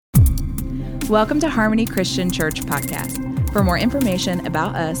Welcome to Harmony Christian Church Podcast. For more information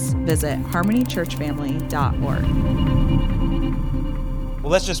about us, visit harmonychurchfamily.org. Well,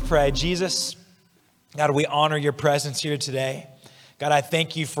 let's just pray. Jesus, God, we honor your presence here today. God, I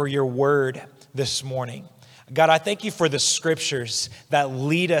thank you for your word this morning. God, I thank you for the scriptures that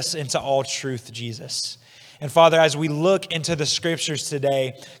lead us into all truth, Jesus. And Father, as we look into the scriptures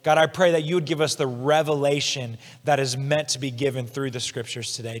today, God, I pray that you would give us the revelation that is meant to be given through the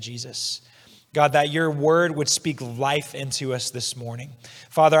scriptures today, Jesus. God, that your word would speak life into us this morning.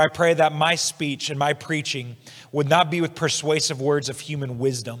 Father, I pray that my speech and my preaching would not be with persuasive words of human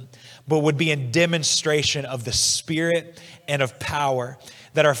wisdom, but would be in demonstration of the Spirit and of power.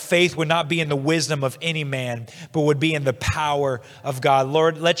 That our faith would not be in the wisdom of any man, but would be in the power of God.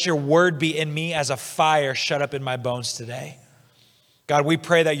 Lord, let your word be in me as a fire shut up in my bones today. God, we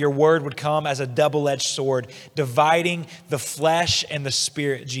pray that your word would come as a double-edged sword, dividing the flesh and the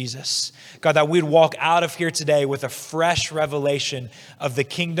spirit, Jesus. God, that we'd walk out of here today with a fresh revelation of the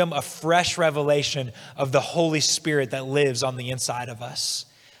kingdom, a fresh revelation of the Holy Spirit that lives on the inside of us.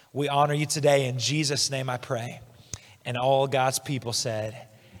 We honor you today. In Jesus' name I pray. And all God's people said,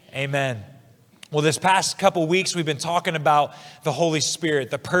 amen. Well, this past couple weeks, we've been talking about the Holy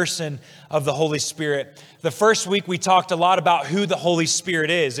Spirit, the person of the Holy Spirit. The first week, we talked a lot about who the Holy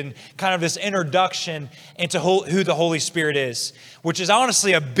Spirit is and kind of this introduction into who the Holy Spirit is, which is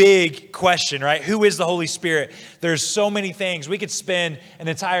honestly a big question, right? Who is the Holy Spirit? There's so many things. We could spend an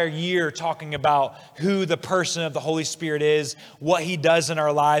entire year talking about who the person of the Holy Spirit is, what he does in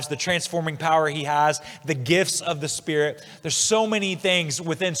our lives, the transforming power he has, the gifts of the Spirit. There's so many things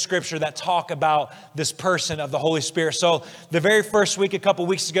within Scripture that talk about this person of the Holy Spirit. So the very first week, a couple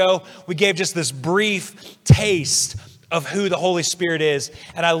weeks ago, we gave just this brief taste of who the Holy Spirit is.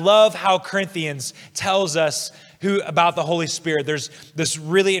 And I love how Corinthians tells us about the Holy Spirit. There's this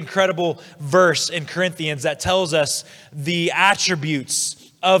really incredible verse in Corinthians that tells us the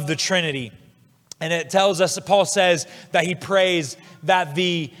attributes of the Trinity. And it tells us that Paul says that he prays that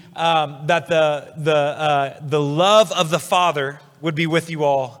the love of the Father would be with you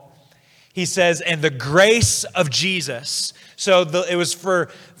all. He says, and the grace of Jesus. So it was for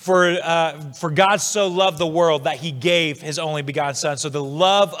God so loved the world that he gave his only begotten Son. So the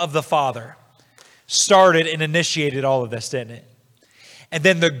love of the Father started and initiated all of this, didn't it? And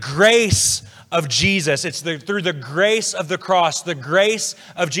then the grace of Jesus. It's through the grace of the cross, the grace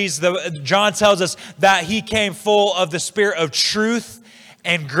of Jesus. John tells us that he came full of the Spirit of truth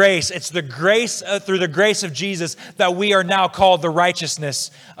and grace. It's the grace through the grace of Jesus that we are now called the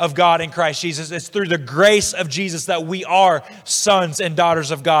righteousness of God in Christ Jesus. It's through the grace of Jesus that we are sons and daughters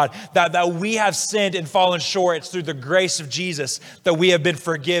of God, that we have sinned and fallen short. It's through the grace of Jesus that we have been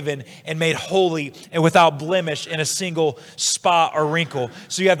forgiven and made holy and without blemish in a single spot or wrinkle.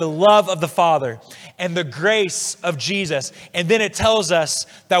 So you have the love of the Father and the grace of Jesus. And then it tells us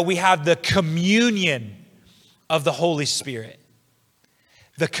that we have the communion of the Holy Spirit.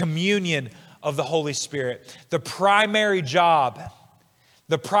 The communion of the Holy Spirit. The primary job,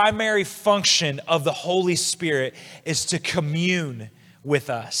 the primary function of the Holy Spirit is to commune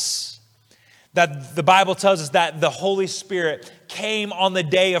with us. That the Bible tells us that the Holy Spirit came on the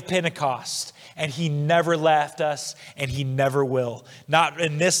day of Pentecost and he never left us and he never will. Not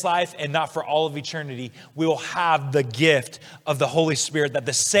in this life and not for all of eternity. We will have the gift of the Holy Spirit, that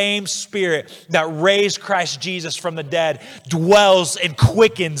the same Spirit that raised Christ Jesus from the dead dwells and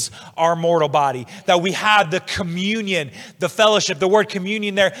quickens our mortal body. That we have the communion, the fellowship. The word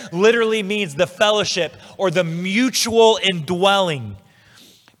communion there literally means the fellowship or the mutual indwelling.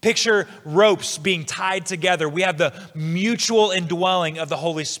 Picture ropes being tied together. We have the mutual indwelling of the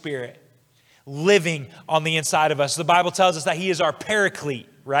Holy Spirit living on the inside of us. The Bible tells us that he is our paraclete,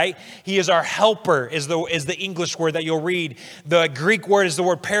 right? He is our helper is the English word that you'll read. The Greek word is the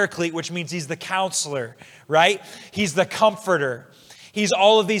word paraclete, which means he's the counselor, right? He's the comforter. He's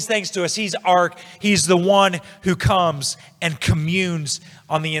all of these things to us. He's the one who comes and communes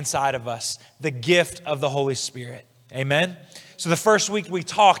on the inside of us. The gift of the Holy Spirit. Amen? So the first week we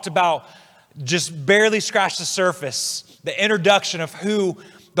talked about, just barely scratched the surface, the introduction of who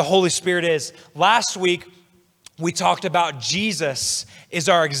the Holy Spirit is. Last week, we talked about Jesus is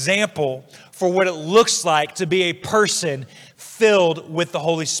our example for what it looks like to be a person filled with the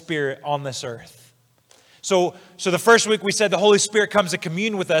Holy Spirit on this earth. So the first week we said the Holy Spirit comes to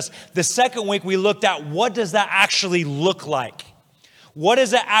commune with us. The second week we looked at what does that actually look like? What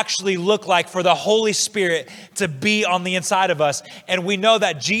does it actually look like for the Holy Spirit to be on the inside of us? And we know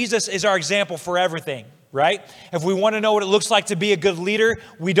that Jesus is our example for everything. right? If we want to know what it looks like to be a good leader,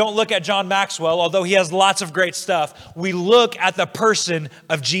 we don't look at John Maxwell, although he has lots of great stuff. We look at the person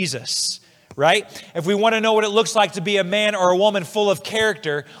of Jesus, right? If we want to know what it looks like to be a man or a woman full of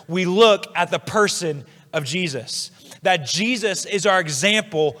character, we look at the person of Jesus. That Jesus is our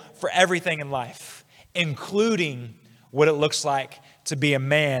example for everything in life, including what it looks like to be a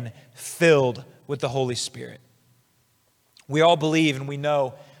man filled with the Holy Spirit. We all believe and we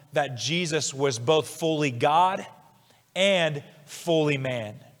know that Jesus was both fully God and fully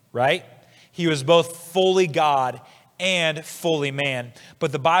man, right? He was both fully God and fully man.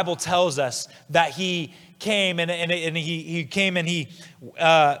 But the Bible tells us that he came and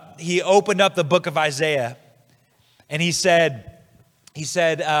he opened up the book of Isaiah, and he said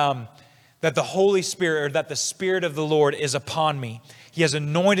that the Holy Spirit, or that the Spirit of the Lord is upon me. He has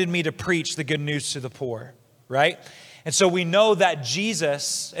anointed me to preach the good news to the poor, right? And so we know that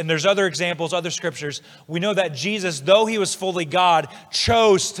Jesus, and there's other examples, other scriptures, we know that Jesus, though he was fully God,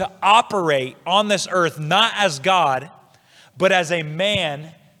 chose to operate on this earth not as God, but as a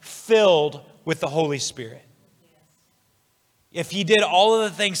man filled with the Holy Spirit. If he did all of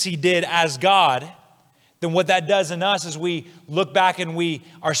the things he did as God, then what that does in us is we look back and we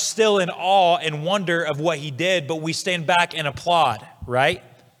are still in awe and wonder of what he did, but we stand back and applaud, right?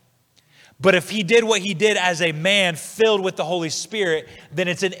 But if he did what he did as a man filled with the Holy Spirit, then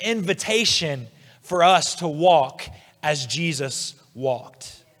it's an invitation for us to walk as Jesus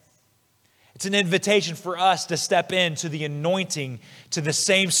walked. It's an invitation for us to step into the anointing, to the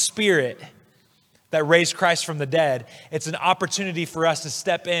same Spirit that raised Christ from the dead. It's an opportunity for us to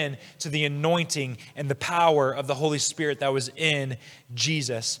step in to the anointing and the power of the Holy Spirit that was in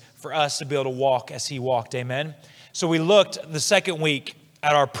Jesus, for us to be able to walk as he walked. Amen. So we looked the second week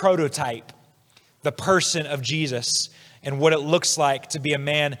at our prototype, the person of Jesus, and what it looks like to be a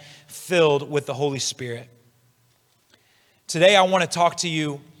man filled with the Holy Spirit. Today, I want to talk to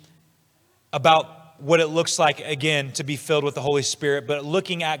you about what it looks like, again, to be filled with the Holy Spirit, but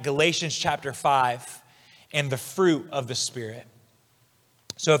looking at Galatians chapter 5 and the fruit of the Spirit.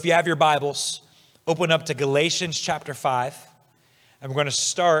 So if you have your Bibles, open up to Galatians chapter 5, and we're going to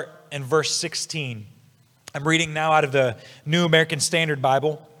start in verse 16. I'm reading now out of the New American Standard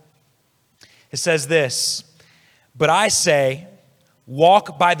Bible. It says this, "But I say,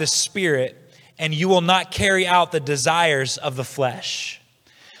 walk by the Spirit, and you will not carry out the desires of the flesh.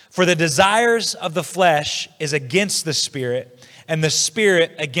 For the desires of the flesh is against the Spirit, and the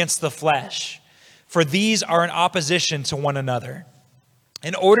Spirit against the flesh. For these are in opposition to one another,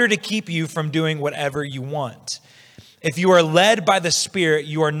 in order to keep you from doing whatever you want. If you are led by the Spirit,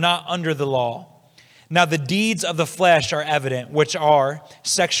 you are not under the law. Now the deeds of the flesh are evident, which are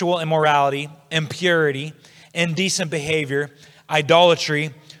sexual immorality, impurity, indecent behavior,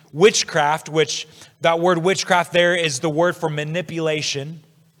 idolatry, witchcraft," which that word witchcraft there is the word for manipulation,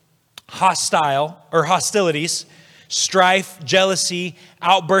 hostilities, strife, jealousy,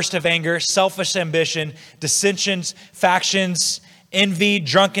 outburst of anger, selfish ambition, dissensions, factions, envy,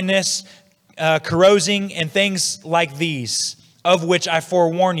 drunkenness, carousing, and things like these, of which I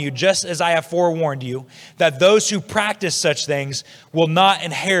forewarn you, just as I have forewarned you, that those who practice such things will not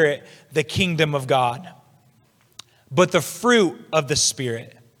inherit the kingdom of God. But the fruit of the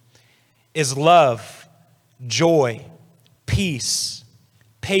Spirit is love, joy, peace,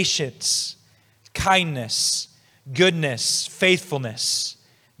 patience, kindness, goodness, faithfulness,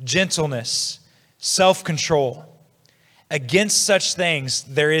 gentleness, self-control. Against such things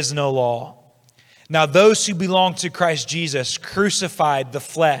there is no law. Now those who belong to Christ Jesus crucified the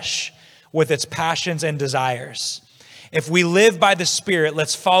flesh with its passions and desires. If we live by the Spirit,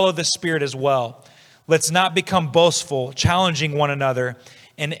 let's follow the Spirit as well. Let's not become boastful, challenging one another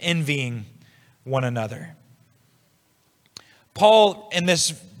and envying one another." Paul, in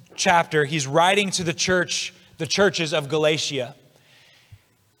this chapter, he's writing to the churches of Galatia.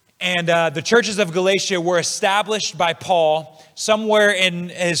 And the churches of Galatia were established by Paul somewhere in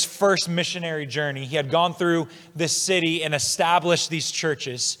his first missionary journey. He had gone through this city and established these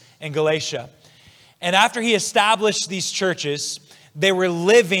churches in Galatia. And after he established these churches, they were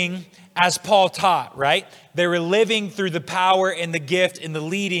living as Paul taught, right? They were living through the power and the gift and the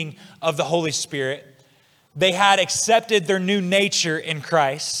leading of the Holy Spirit. They had accepted their new nature in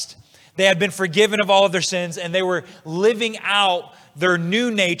Christ. They had been forgiven of all of their sins, and they were living out their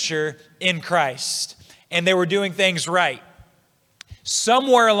new nature in Christ. And they were doing things right.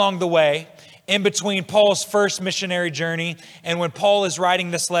 Somewhere along the way, in between Paul's first missionary journey and when Paul is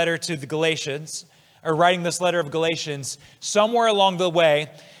writing this letter to the Galatians, or writing this letter of Galatians, somewhere along the way,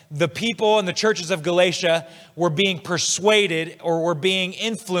 the people in the churches of Galatia were being persuaded or were being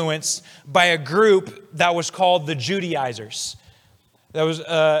influenced by a group that was called the Judaizers. That was,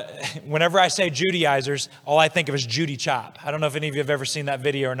 whenever I say Judaizers, all I think of is Judy Chop. I don't know if any of you have ever seen that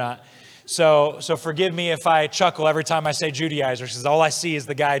video or not. So forgive me if I chuckle every time I say Judaizers, because all I see is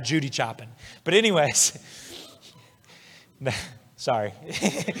the guy Judy chopping. But anyways, sorry.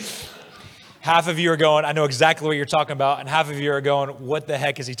 Half of you are going, I know exactly what you're talking about, and half of you are going, what the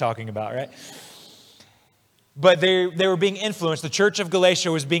heck is he talking about, right? But they were being influenced. The church of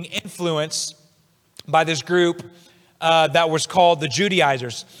Galatia was being influenced by this group that was called the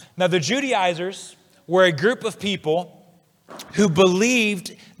Judaizers. Now, the Judaizers were a group of people who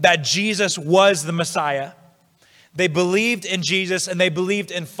believed that Jesus was the Messiah. They believed in Jesus and they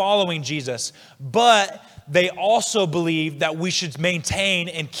believed in following Jesus. But they also believed that we should maintain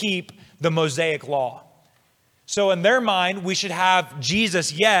and keep the Mosaic law. So in their mind, we should have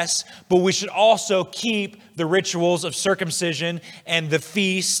Jesus, yes, but we should also keep the rituals of circumcision and the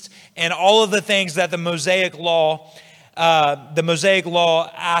feast and all of the things that the Mosaic law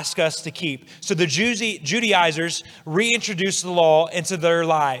asks us to keep. So the Judaizers reintroduced the law into their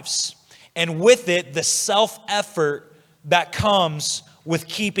lives. And with it, the self-effort that comes with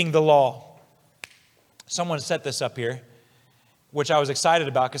keeping the law. Someone set this up here, which I was excited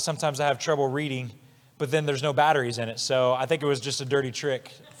about because sometimes I have trouble reading, but then there's no batteries in it. So I think it was just a dirty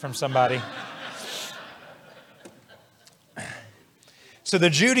trick from somebody. So the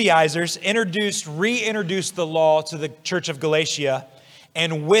Judaizers reintroduced the law to the church of Galatia,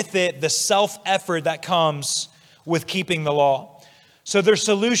 and with it, the self-effort that comes with keeping the law. So their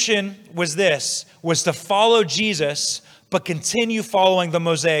solution was to follow Jesus, but continue following the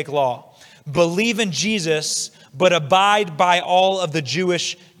Mosaic law. Believe in Jesus, but abide by all of the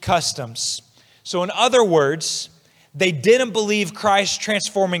Jewish customs. So in other words, they didn't believe Christ's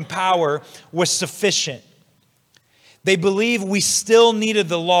transforming power was sufficient. They believed we still needed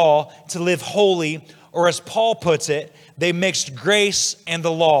the law to live holy, or as Paul puts it, they mixed grace and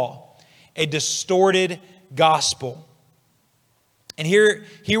the law, a distorted gospel. And here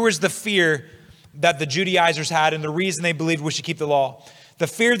was the fear that the Judaizers had and the reason they believed we should keep the law. The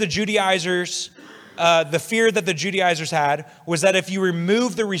fear that the Judaizers had was that if you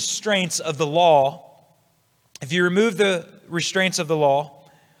remove the restraints of the law,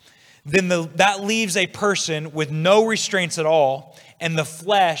 then that leaves a person with no restraints at all, and the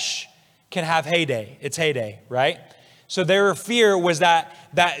flesh can have heyday. It's heyday, right? So their fear was that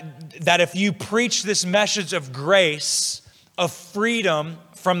if you preach this message of grace, of freedom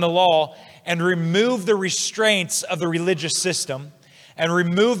from the law, and remove the restraints of the religious system, and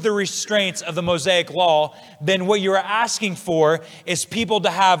remove the restraints of the Mosaic law, then what you are asking for is people to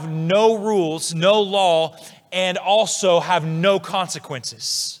have no rules, no law, and also have no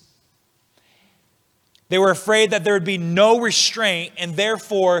consequences. They were afraid that there would be no restraint, and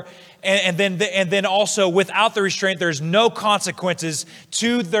therefore, and then also without the restraint, there's no consequences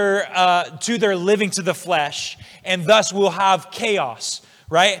to their living to the flesh, and thus we'll have chaos.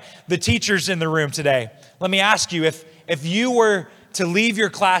 Right? The teachers in the room today. Let me ask you, if you were to leave your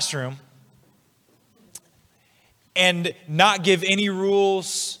classroom and not give any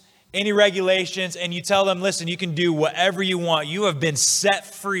rules, any regulations, and you tell them, listen, you can do whatever you want. You have been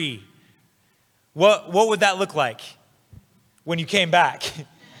set free. What would that look like when you came back?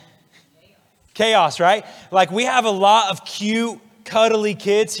 Chaos, right? Like we have a lot of cute, cuddly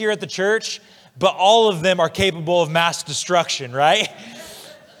kids here at the church, but all of them are capable of mass destruction, right?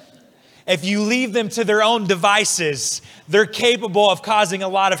 If you leave them to their own devices, they're capable of causing a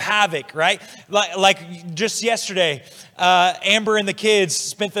lot of havoc, right? Like just yesterday, Amber and the kids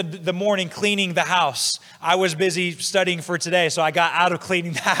spent the morning cleaning the house. I was busy studying for today, so I got out of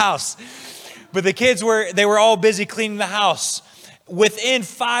cleaning the house. But the kids they were all busy cleaning the house. Within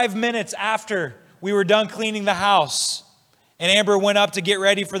 5 minutes after we were done cleaning the house, and Amber went up to get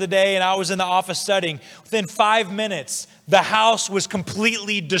ready for the day, and I was in the office studying. Within 5 minutes, the house was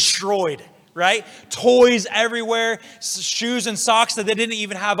completely destroyed, right? Toys everywhere, shoes and socks that they didn't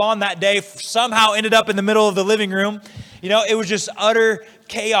even have on that day somehow ended up in the middle of the living room. You know, it was just utter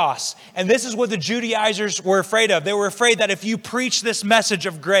chaos. And this is what the Judaizers were afraid of. They were afraid that if you preach this message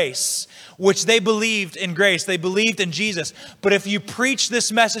of grace, which they believed in grace, they believed in Jesus, but if you preach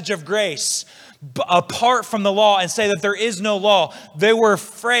this message of grace apart from the law and say that there is no law, they were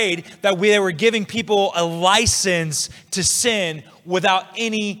afraid that they were giving people a license to sin without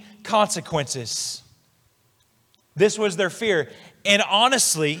any consequences. This was their fear. And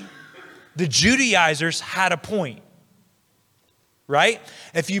honestly, the Judaizers had a point, right?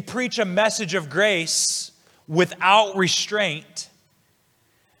 If you preach a message of grace without restraint,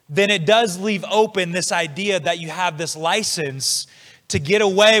 then it does leave open this idea that you have this license to get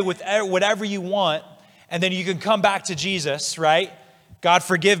away with whatever you want, and then you can come back to Jesus, right? God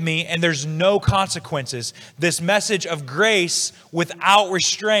forgive me, and there's no consequences. This message of grace without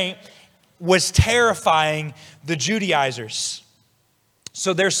restraint was terrifying the Judaizers.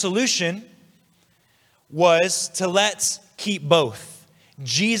 So their solution was to let's keep both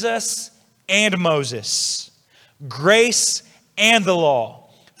Jesus and Moses, grace and the law,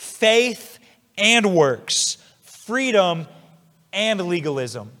 faith and works, freedom and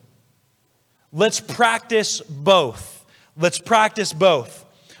legalism. Let's practice both. Let's practice both,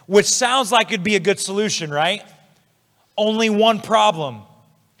 which sounds like it'd be a good solution, right? Only one problem.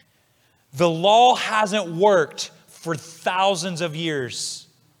 The law hasn't worked for thousands of years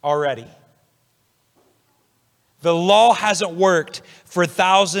already. The law hasn't worked for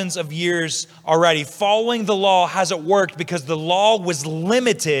thousands of years already. Following the law hasn't worked because the law was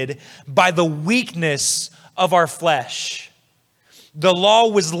limited by the weakness of our flesh. The law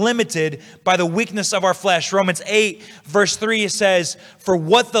was limited by the weakness of our flesh. Romans 8, verse 3 says, "For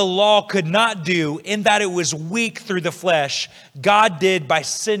what the law could not do, in that it was weak through the flesh, God did by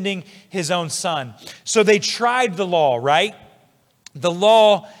sending his own son." So they tried the law, right? The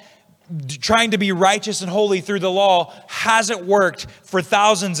law, trying to be righteous and holy through the law, hasn't worked for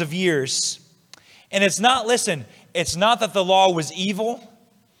thousands of years. And it's not that the law was evil.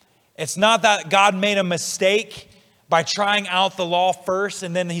 It's not that God made a mistake by trying out the law first,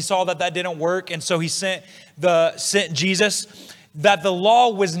 and then he saw that that didn't work, and so he sent Jesus. That the law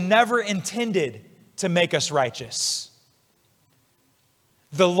was never intended to make us righteous.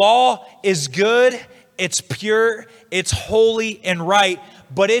 The law is good, it's pure, it's holy and right,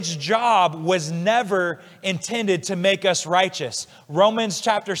 but its job was never intended to make us righteous. Romans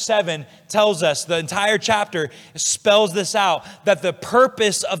chapter 7 tells us, the entire chapter spells this out, that the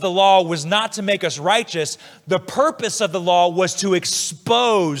purpose of the law was not to make us righteous. The purpose of the law was to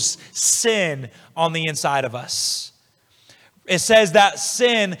expose sin on the inside of us. It says that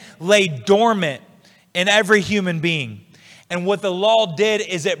sin lay dormant in every human being. And what the law did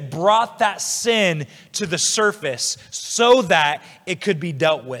is it brought that sin to the surface so that it could be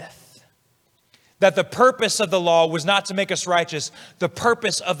dealt with. That the purpose of the law was not to make us righteous. The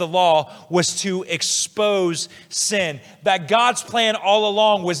purpose of the law was to expose sin. That God's plan all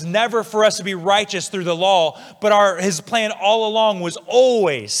along was never for us to be righteous through the law, but his plan all along was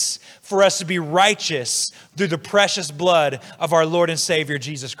always for us to be righteous through the precious blood of our Lord and Savior,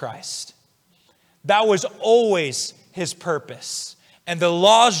 Jesus Christ. That was always his purpose. And the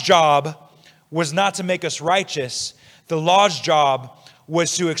law's job was not to make us righteous. The law's job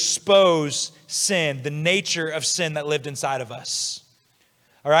was to expose sin, the nature of sin that lived inside of us.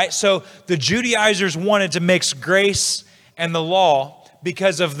 All right, so the Judaizers wanted to mix grace and the law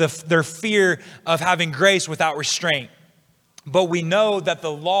because of their fear of having grace without restraint. But we know that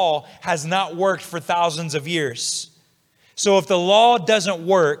the law has not worked for thousands of years. So if the law doesn't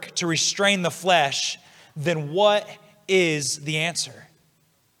work to restrain the flesh, then what is the answer?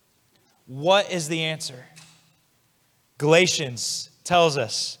 What is the answer? Galatians tells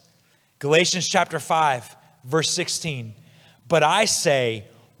us, Galatians chapter 5, verse 16, "But I say,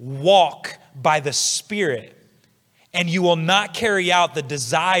 walk by the Spirit, and you will not carry out the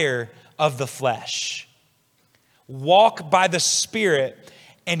desire of the flesh." Walk by the Spirit,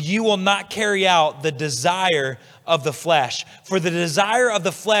 and you will not carry out the desire of the flesh. For the desire of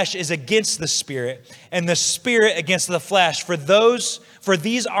the flesh is against the Spirit, and the Spirit against the flesh. For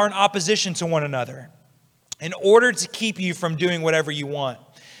these are in opposition to one another, in order to keep you from doing whatever you want.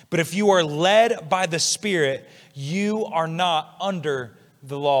 But if you are led by the Spirit, you are not under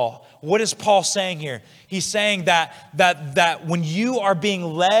the law. What is Paul saying here? He's saying that when you are being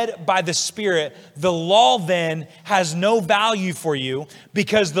led by the Spirit, the law then has no value for you,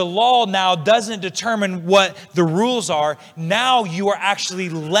 because the law now doesn't determine what the rules are. Now you are actually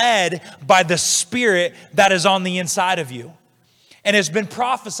led by the Spirit that is on the inside of you. And it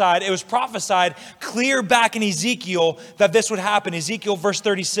was prophesied clear back in Ezekiel that this would happen. Ezekiel verse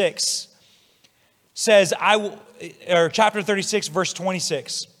 36 says, chapter 36, verse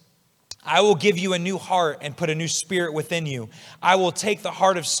 26. "I will give you a new heart and put a new spirit within you. I will take the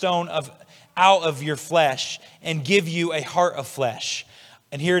heart of stone out of your flesh and give you a heart of flesh."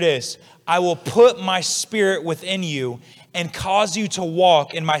 And here it is. "I will put my spirit within you and cause you to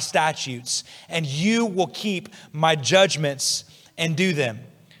walk in my statutes, and you will keep my judgments and do them."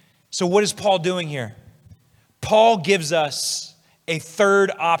 So what is Paul doing here? Paul gives us a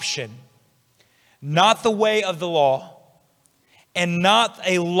third option. Not the way of the law, and not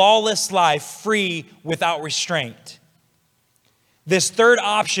a lawless life free without restraint. This third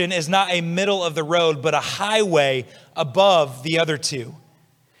option is not a middle of the road, but a highway above the other two.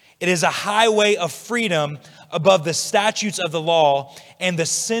 It is a highway of freedom above the statutes of the law and the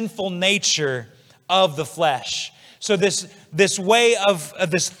sinful nature of the flesh. So this way of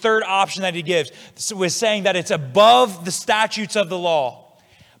this third option that he gives was saying that it's above the statutes of the law,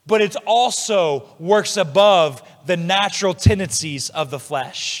 but it also works above the natural tendencies of the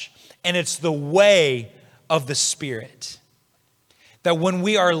flesh. And it's the way of the Spirit. That when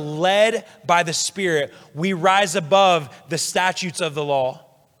we are led by the Spirit, we rise above the statutes of the law,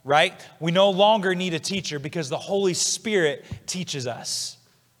 right? We no longer need a teacher because the Holy Spirit teaches us.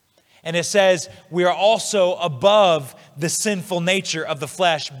 And it says we are also above the sinful nature of the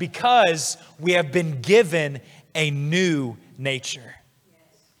flesh because we have been given a new nature.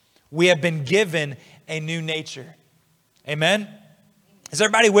 We have been given a new nature. Amen? Is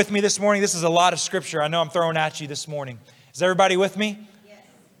everybody with me this morning? This is a lot of scripture I know I'm throwing at you this morning. Is everybody with me? Yes.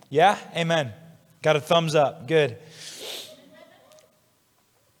 Yeah? Amen. Got a thumbs up. Good.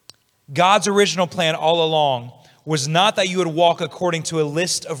 God's original plan all along was not that you would walk according to a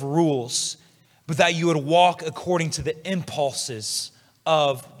list of rules, but that you would walk according to the impulses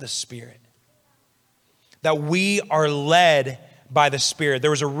of the Spirit. That we are led by the Spirit. There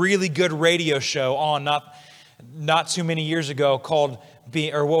was a really good radio show on not too many years ago called,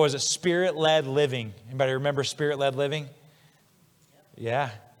 Spirit-Led Living. Anybody remember Spirit-Led Living? Yeah,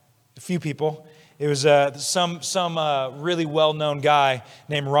 a few people. It was some really well-known guy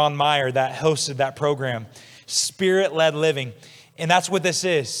named Ron Meyer that hosted that program. Spirit-Led Living. And that's what this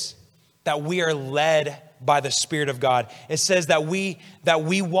is, that we are led by the Spirit of God. It says that we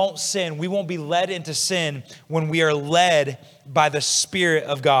won't sin. We won't be led into sin when we are led by the Spirit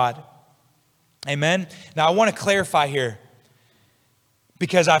of God. Amen? Now, I want to clarify here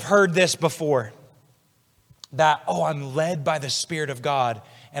because I've heard this before. That, I'm led by the Spirit of God.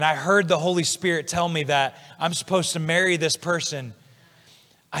 And I heard the Holy Spirit tell me that I'm supposed to marry this person.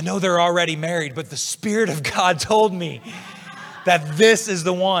 I know they're already married, but the Spirit of God told me that this is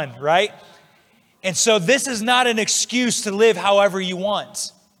the one, right? And so this is not an excuse to live however you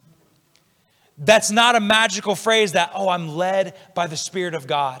want. That's not a magical phrase that, I'm led by the Spirit of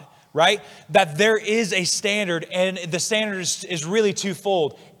God, right? That there is a standard, and the standard is really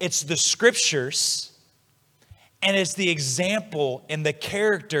twofold. It's the scriptures, and it's the example and the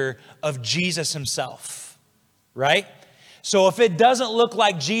character of Jesus himself, right? So if it doesn't look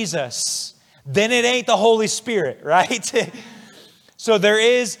like Jesus, then it ain't the Holy Spirit, right? So there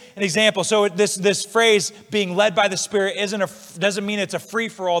is an example. So this phrase, being led by the Spirit, doesn't mean it's a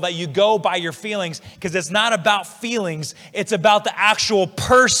free-for-all that you go by your feelings, because it's not about feelings. It's about the actual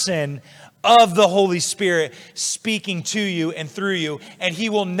person of the Holy Spirit speaking to you and through you. And he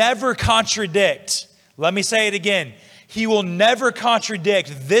will never contradict. Let me say it again. He will never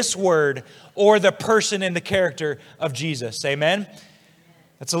contradict this word or the person and the character of Jesus. Amen?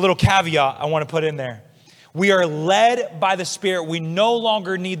 That's a little caveat I want to put in there. We are led by the Spirit. We no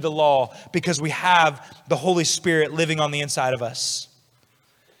longer need the law because we have the Holy Spirit living on the inside of us.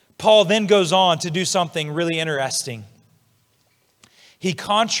 Paul then goes on to do something really interesting. He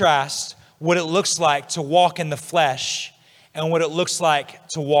contrasts what it looks like to walk in the flesh and what it looks like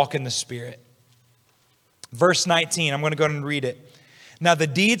to walk in the Spirit. Verse 19, I'm going to go ahead and read it. Now the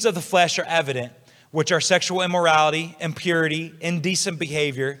deeds of the flesh are evident, which are sexual immorality, impurity, indecent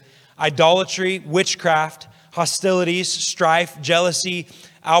behavior, idolatry, witchcraft, hostilities, strife, jealousy,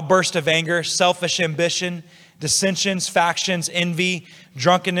 outburst of anger, selfish ambition, dissensions, factions, envy,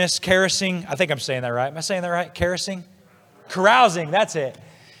 drunkenness, carousing. I think I'm saying that right. Am I saying that right? Carousing? Carousing, that's it.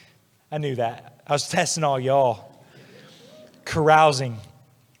 I knew that. I was testing all y'all. Carousing.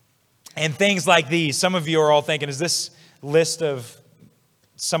 And things like these. Some of you are all thinking, is this list of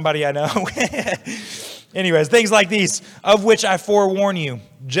somebody I know? Anyways, things like these, of which I forewarn you,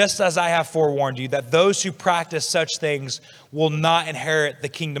 just as I have forewarned you, that those who practice such things will not inherit the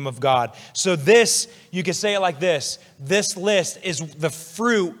kingdom of God. So this, you can say it like this. This list is the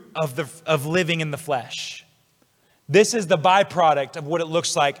fruit of living in the flesh. This is the byproduct of what it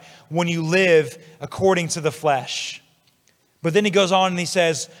looks like when you live according to the flesh. But then he goes on and he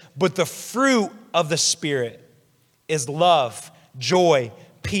says, but the fruit of the Spirit is love, joy,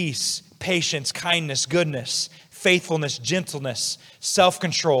 peace, patience, kindness, goodness, faithfulness, gentleness,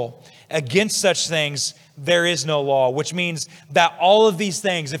 self-control. Against such things, there is no law, which means that all of these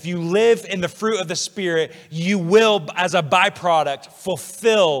things, if you live in the fruit of the Spirit, you will, as a byproduct,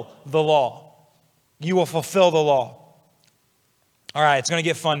 fulfill the law. You will fulfill the law. All right, it's going to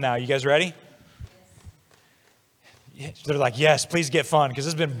get fun now. You guys ready? They're like, yes, please get fun, because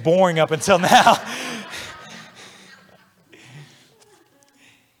it's been boring up until now.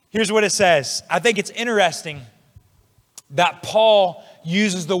 Here's what it says. I think it's interesting that Paul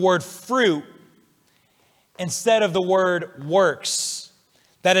uses the word fruit instead of the word works.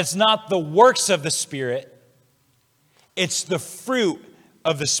 That it's not the works of the Spirit, It's the fruit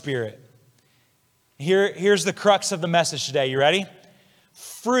of the Spirit. Here's the crux of the message today. You ready?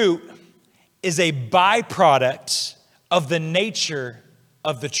 Fruit is a byproduct of the nature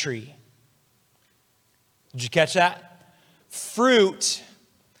of the tree. Did you catch that? Fruit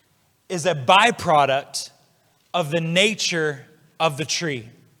is a byproduct of the nature of the tree,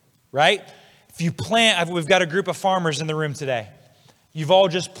 right? If you plant, we've got a group of farmers in the room today. You've all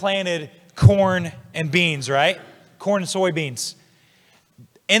just planted corn and beans, right? Corn and soybeans.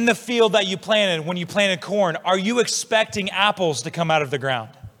 In the field that you planted, when you planted corn, are you expecting apples to come out of the ground?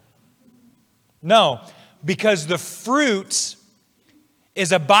 No, because the fruit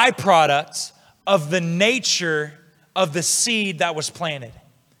is a byproduct of the nature of the seed that was planted.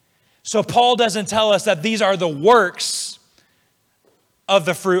 So Paul doesn't tell us that these are the works of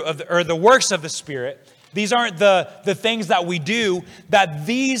the fruit of or the works of the Spirit. These aren't the things that we do, that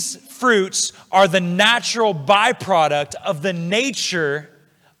these fruits are the natural byproduct of the nature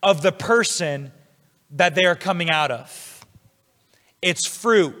of the person that they are coming out of. It's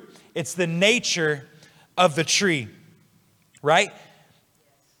fruit. It's the nature of the tree, right?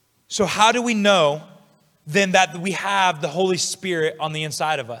 So how do we know then that we have the Holy Spirit on the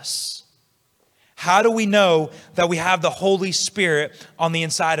inside of us? How do we know that we have the Holy Spirit on the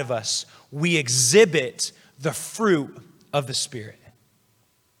inside of us? We exhibit the fruit of the Spirit.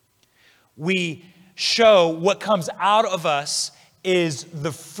 We show what comes out of us is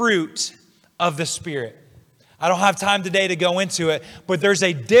the fruit of the Spirit. I don't have time today to go into it, but there's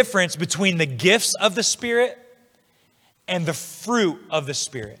a difference between the gifts of the Spirit and the fruit of the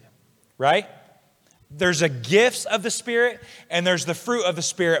Spirit, right? There's a gifts of the Spirit and there's the fruit of the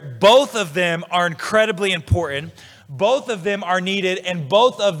Spirit. Both of them are incredibly important. Both of them are needed, and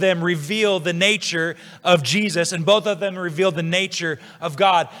both of them reveal the nature of Jesus, and both of them reveal the nature of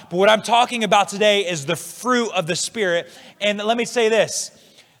God. But what I'm talking about today is the fruit of the Spirit. And let me say this,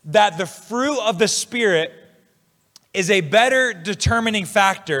 that the fruit of the Spirit is a better determining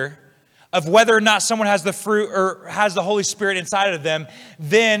factor of whether or not someone has the fruit or has the Holy Spirit inside of them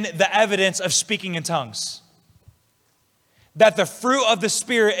than the evidence of speaking in tongues. That the fruit of the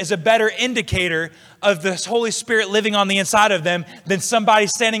Spirit is a better indicator of the Holy Spirit living on the inside of them than somebody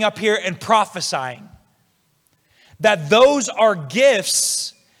standing up here and prophesying. That those are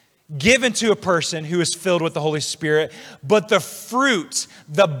gifts given to a person who is filled with the Holy Spirit, but the fruit,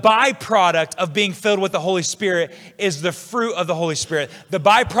 the byproduct of being filled with the Holy Spirit is the fruit of the Holy Spirit. The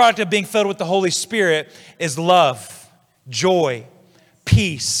byproduct of being filled with the Holy Spirit is love, joy,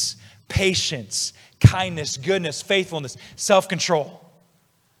 peace, patience, kindness, goodness, faithfulness, self-control.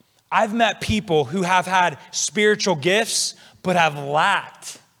 I've met people who have had spiritual gifts, but have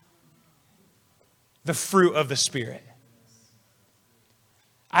lacked the fruit of the Spirit.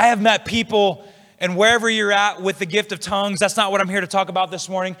 I have met people, and wherever you're at with the gift of tongues, that's not what I'm here to talk about this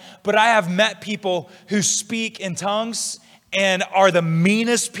morning, but I have met people who speak in tongues and are the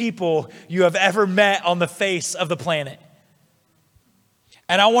meanest people you have ever met on the face of the planet.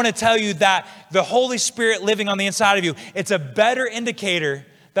 And I want to tell you that the Holy Spirit living on the inside of you, it's a better indicator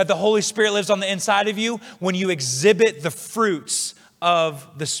that the Holy Spirit lives on the inside of you when you exhibit the fruits of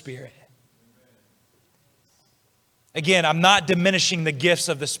the Spirit. Again, I'm not diminishing the gifts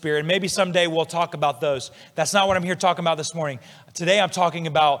of the Spirit. Maybe someday we'll talk about those. That's not what I'm here talking about this morning. Today I'm talking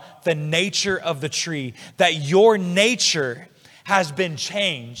about the nature of the tree, that your nature has been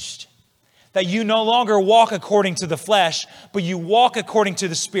changed. That you no longer walk according to the flesh, but you walk according to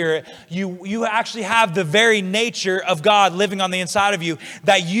the Spirit. You actually have the very nature of God living on the inside of you.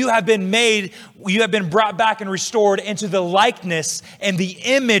 That you have been brought back and restored into the likeness and the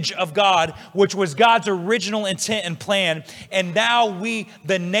image of God, which was God's original intent and plan. And now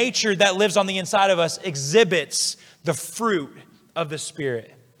the nature that lives on the inside of us exhibits the fruit of the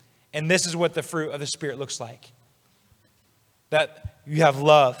Spirit. And this is what the fruit of the Spirit looks like. That you have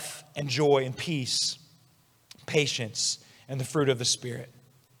love and joy and peace, patience, and the fruit of the Spirit.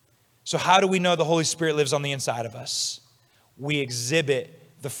 So how do we know the Holy Spirit lives on the inside of us? We exhibit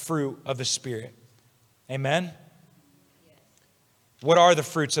the fruit of the Spirit. Amen? What are the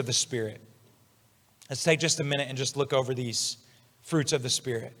fruits of the Spirit? Let's take just a minute and just look over these fruits of the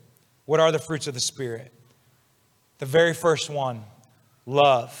Spirit. What are the fruits of the Spirit? The very first one,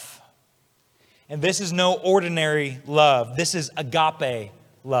 love. And this is no ordinary love. This is agape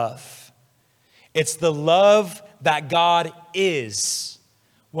love. It's the love that God is.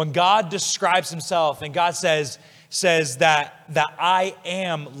 When God describes himself and God says that I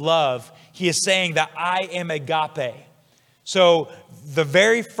am love, he is saying that I am agape. So the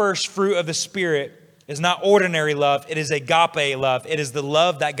very first fruit of the Spirit is not ordinary love. It is agape love. It is the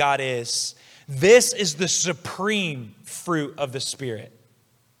love that God is. This is the supreme fruit of the Spirit.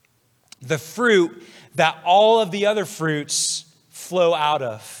 The fruit that all of the other fruits flow out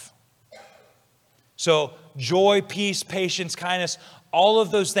of. So joy, peace, patience, kindness, all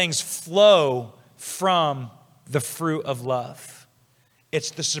of those things flow from the fruit of love.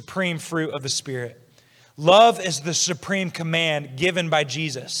 It's the supreme fruit of the Spirit. Love is the supreme command given by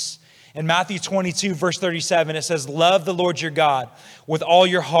Jesus. In Matthew 22, verse 37, it says, love the Lord your God with all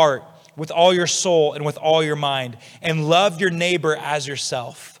your heart, with all your soul, and with all your mind, and love your neighbor as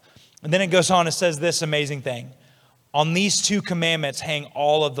yourself. And then it goes on, it says this amazing thing. On these two commandments hang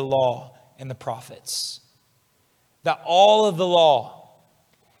all of the law and the prophets. That all of the law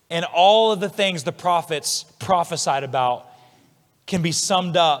and all of the things the prophets prophesied about can be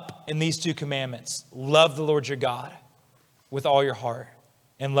summed up in these two commandments. Love the Lord your God with all your heart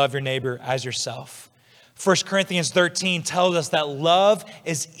and love your neighbor as yourself. 1 Corinthians 13 tells us that love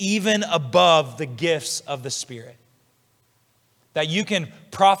is even above the gifts of the Spirit. That you can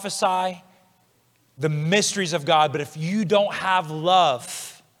prophesy the mysteries of God, but if you don't have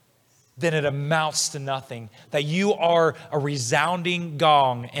love, then it amounts to nothing. That you are a resounding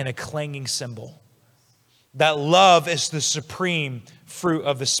gong and a clanging cymbal. That love is the supreme fruit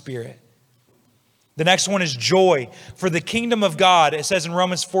of the Spirit. The next one is joy. For the kingdom of God, it says in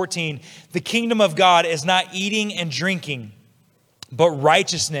Romans 14, the kingdom of God is not eating and drinking, but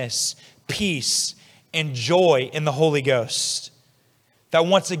righteousness, peace, and joy in the Holy Ghost. That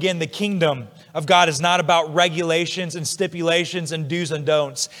once again, the kingdom of God is not about regulations and stipulations and do's and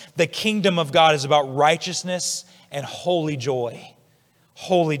don'ts. The kingdom of God is about righteousness and holy joy.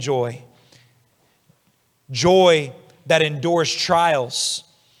 Holy joy. Joy that endures trials.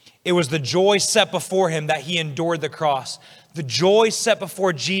 It was the joy set before him that he endured the cross. The joy set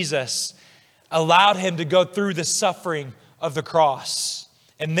before Jesus allowed him to go through the suffering of the cross.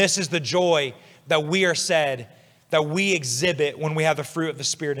 And this is the joy that we are said that we exhibit when we have the fruit of the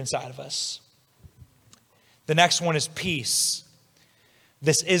Spirit inside of us. The next one is peace.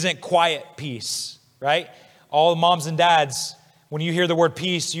 This isn't quiet peace, right? All the moms and dads, when you hear the word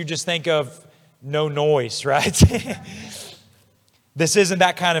peace, you just think of no noise, right? This isn't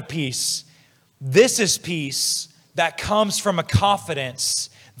that kind of peace. This is peace that comes from a confidence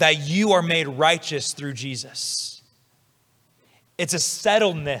that you are made righteous through Jesus. It's a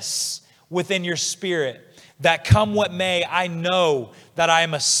settledness within your spirit that come what may, I know that I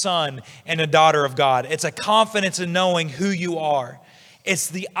am a son and a daughter of God. It's a confidence in knowing who you are. It's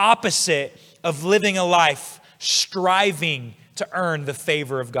the opposite of living a life striving to earn the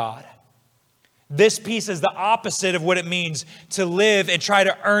favor of God. This peace is the opposite of what it means to live and try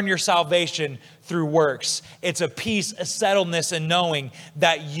to earn your salvation through works. It's a peace, a settledness in knowing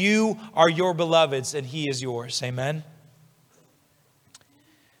that you are your beloved's and he is yours. Amen.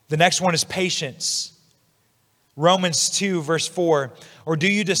 The next one is patience. Romans 2 verse 4. Or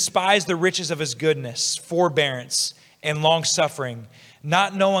do you despise the riches of his goodness, forbearance, and long suffering,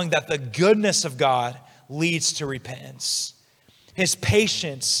 not knowing that the goodness of God leads to repentance? His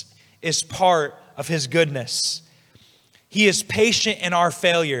patience is part of his goodness. He is patient in our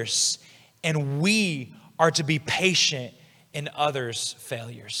failures, and we are to be patient in others'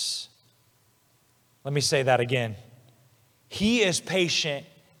 failures. Let me say that again. He is patient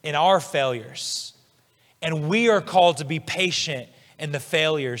in our failures, and we are called to be patient in the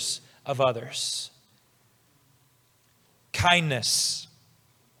failures of others. Kindness.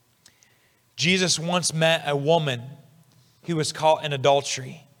 Jesus once met a woman who was caught in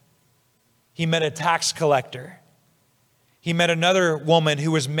adultery. He met a tax collector. He met another woman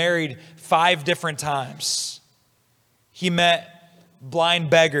who was married 5 different times. He met blind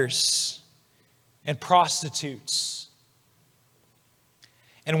beggars and prostitutes.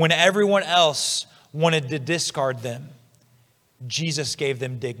 And when everyone else wanted to discard them, Jesus gave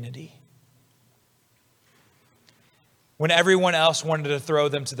them dignity. When everyone else wanted to throw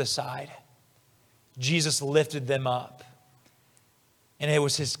them to the side, Jesus lifted them up. And it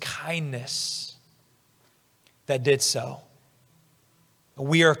was his kindness that did so.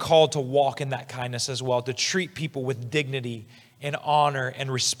 We are called to walk in that kindness as well, to treat people with dignity and honor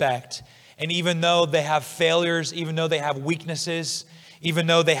and respect. And even though they have failures, even though they have weaknesses, even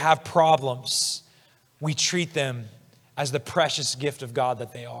though they have problems, we treat them as the precious gift of God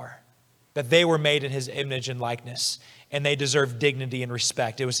that they are. That they were made in his image and likeness, and they deserve dignity and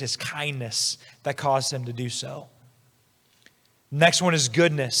respect. It was his kindness that caused him to do so. Next one is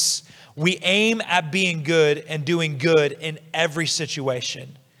goodness. We aim at being good and doing good in every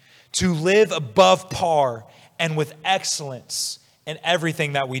situation, to live above par and with excellence in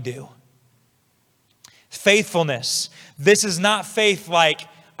everything that we do. Faithfulness. This is not faith like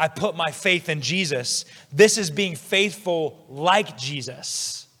I put my faith in Jesus. This is being faithful like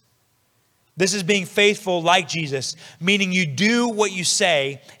Jesus. This is being faithful like Jesus, meaning you do what you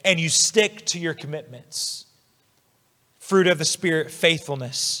say and you stick to your commitments. Fruit of the Spirit,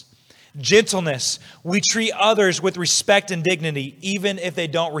 faithfulness. Gentleness. We treat others with respect and dignity, even if they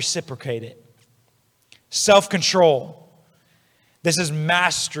don't reciprocate it. Self-control. This is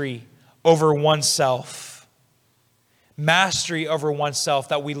mastery over oneself. Mastery over oneself,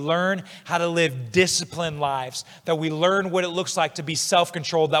 that we learn how to live disciplined lives, that we learn what it looks like to be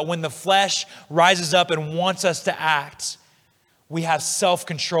self-controlled, that when the flesh rises up and wants us to act, we have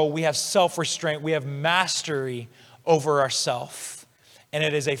self-control, we have self-restraint, we have mastery over ourselves. And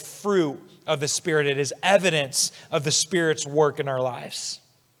it is a fruit of the Spirit. It is evidence of the Spirit's work in our lives.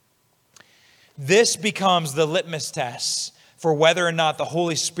 This becomes the litmus test for whether or not the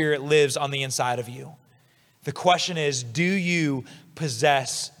Holy Spirit lives on the inside of you. The question is, do you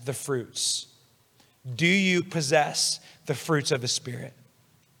possess the fruits? Do you possess the fruits of the Spirit?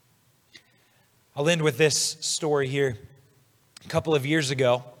 I'll end with this story here. A couple of years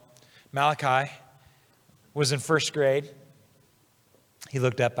ago, Malachi was in first grade. He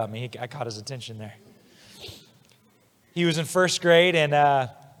looked up at me. I caught his attention there. He was in first grade, and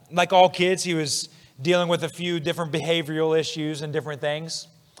like all kids, he was dealing with a few different behavioral issues and different things.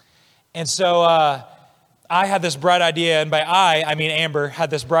 And so I had this bright idea, and by I mean Amber, had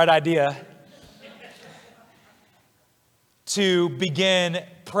this bright idea to begin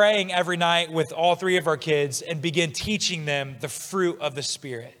praying every night with all three of our kids and begin teaching them the fruit of the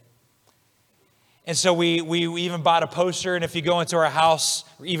Spirit. And so we even bought a poster, and if you go into our house,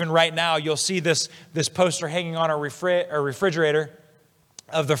 even right now, you'll see this poster hanging on our refrigerator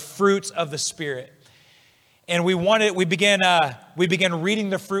of the fruits of the Spirit. And we began reading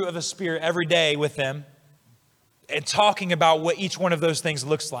the fruit of the Spirit every day with them and talking about what each one of those things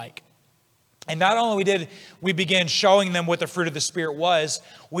looks like. And not only did we begin showing them what the fruit of the Spirit was,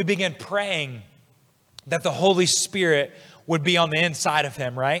 we began praying that the Holy Spirit would be on the inside of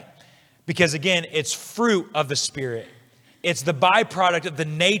him, right? Because again, it's fruit of the Spirit. It's the byproduct of the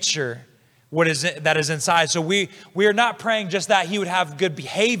nature that is inside. So we are not praying just that he would have good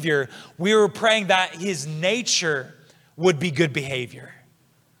behavior. We were praying that his nature would be good behavior.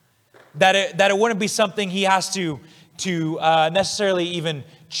 That it wouldn't be something he has to necessarily even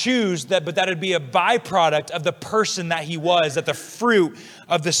choose, but that it'd be a byproduct of the person that he was, that the fruit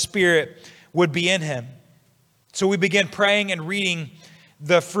of the Spirit would be in him. So we began praying and reading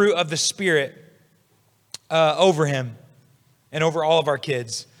the fruit of the Spirit over him and over all of our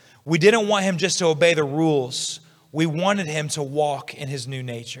kids. We didn't want him just to obey the rules. We wanted him to walk in his new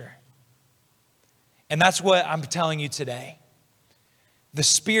nature. And that's what I'm telling you today. The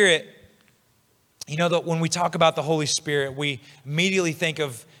Spirit, you know, that when we talk about the Holy Spirit, we immediately think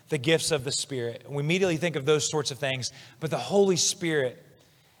of the gifts of the Spirit. We immediately think of those sorts of things. But the Holy Spirit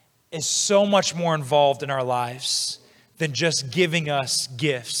is so much more involved in our lives than just giving us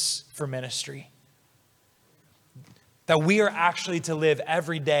gifts for ministry. That we are actually to live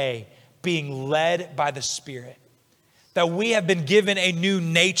every day being led by the Spirit. That we have been given a new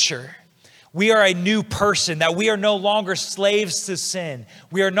nature. We are a new person, that we are no longer slaves to sin.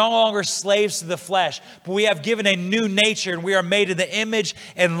 We are no longer slaves to the flesh, but we have given a new nature, and we are made in the image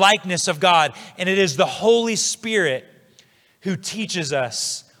and likeness of God. And it is the Holy Spirit who teaches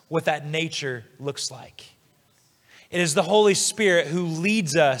us what that nature looks like. It is the Holy Spirit who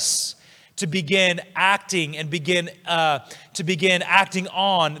leads us to begin acting and begin acting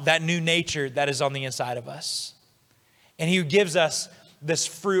on that new nature that is on the inside of us. And he gives us this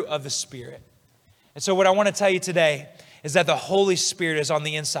fruit of the Spirit. And so what I want to tell you today is that the Holy Spirit is on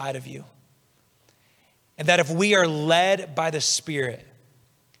the inside of you. And that if we are led by the Spirit,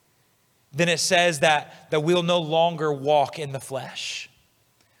 then it says that we'll no longer walk in the flesh.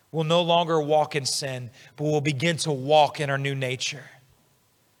 We'll no longer walk in sin, but we'll begin to walk in our new nature.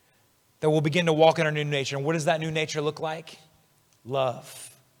 That we'll begin to walk in our new nature. And what does that new nature look like?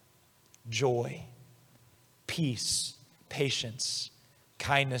 Love, joy, peace, patience,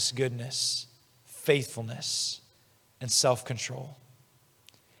 kindness, goodness, faithfulness, and self-control.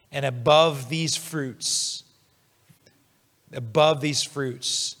 And above these fruits, the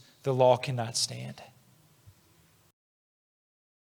law cannot stand.